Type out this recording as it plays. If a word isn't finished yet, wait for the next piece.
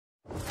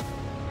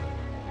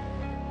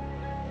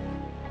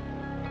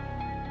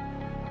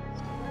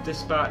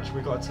Dispatch,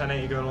 we've got a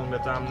 1080 going along the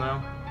dam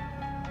now.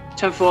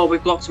 10-4,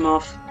 we've blocked them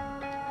off.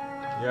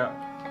 Yeah.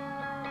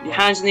 Your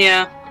hands in the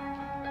air.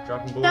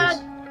 Dropping boys.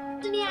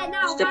 In the air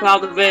now. Step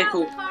out of the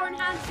vehicle. Car and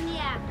hands in the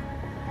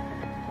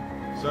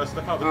air. So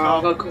step out the Alright, car.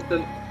 I'll go cut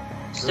them.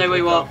 Stay where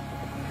you are.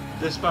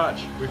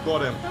 Dispatch, we've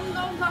got him. Don't go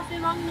and cuff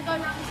him, I'm gonna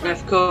go round the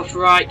Left cuff,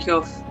 right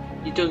cuff.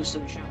 You've done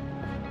some shit.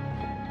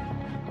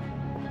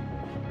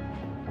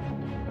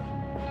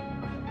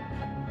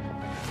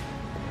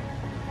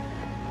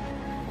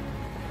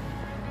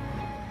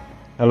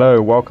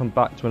 Hello, welcome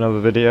back to another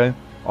video.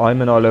 I'm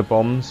Manolo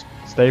Bombs.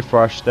 Stay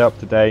fresh, stay up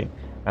to date,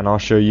 and I'll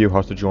show you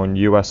how to join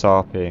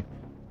USRP.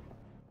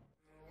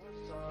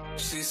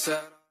 She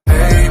said,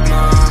 hey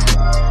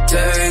ma,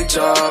 day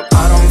job,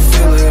 I don't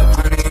feel it.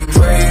 I need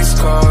race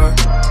car,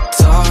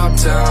 top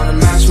down to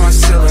match my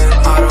ceiling.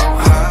 I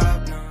don't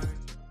have none.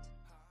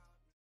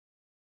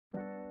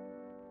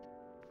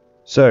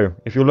 So,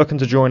 if you're looking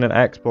to join an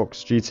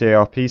Xbox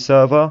GTA RP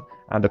server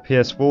and a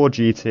PS4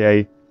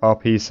 GTA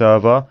RP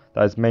server,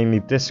 that is mainly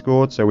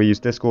Discord, so we use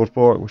Discord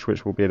for it,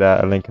 which will be there,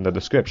 a link in the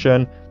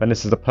description, then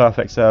this is the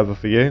perfect server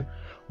for you.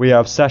 We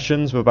have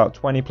sessions with about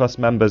 20 plus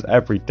members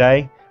every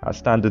day at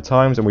standard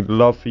times, and we'd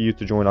love for you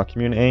to join our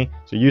community.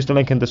 So use the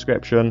link in the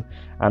description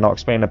and I'll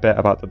explain a bit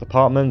about the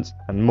department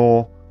and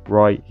more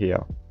right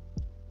here.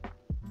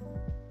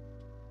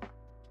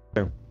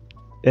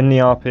 In the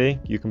RP,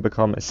 you can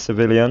become a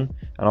civilian,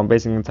 and I'm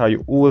basically going to tell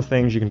you all the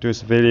things you can do as a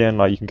civilian,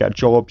 like you can get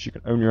jobs, you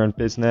can own your own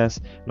business,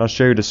 and I'll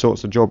show you the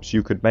sorts of jobs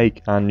you could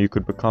make and you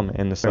could become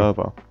in the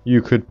server.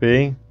 You could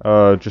be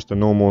just a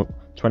normal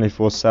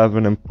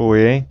 24/7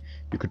 employee,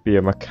 you could be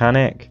a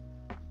mechanic,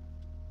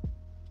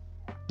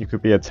 you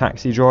could be a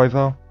taxi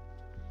driver,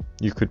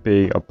 you could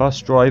be a bus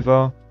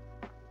driver,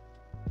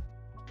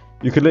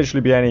 you could literally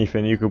be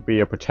anything. You could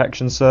be a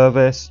protection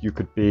service, you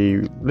could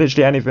be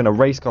literally anything, a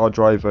race car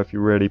driver if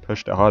you really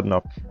pushed it hard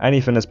enough.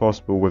 Anything is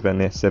possible within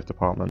this civ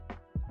department.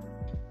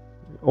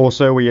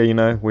 Also, we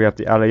have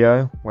the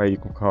LEO, where you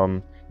can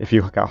become, if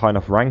you get high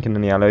enough ranking in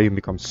the LEO, you can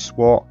become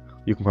SWAT,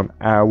 you can become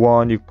Air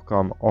 1, you can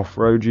become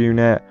off-road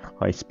unit,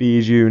 high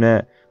speed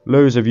unit,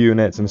 loads of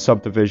units and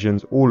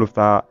subdivisions, all of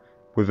that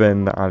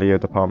within the LEO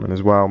department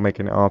as well,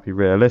 making it RP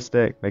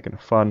realistic, making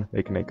it fun,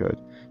 making it good.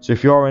 So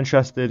if you are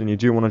interested and you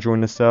do want to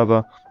join this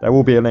server, there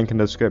will be a link in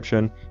the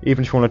description.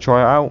 Even if you want to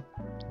try it out,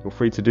 feel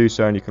free to do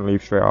so and you can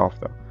leave straight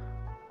after.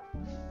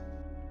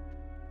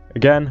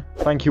 Again,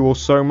 thank you all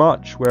so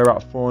much. We're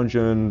at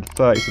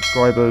 430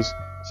 subscribers,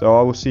 so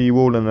I will see you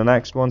all in the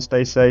next one.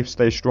 Stay safe,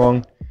 stay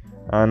strong,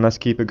 and let's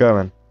keep it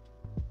going.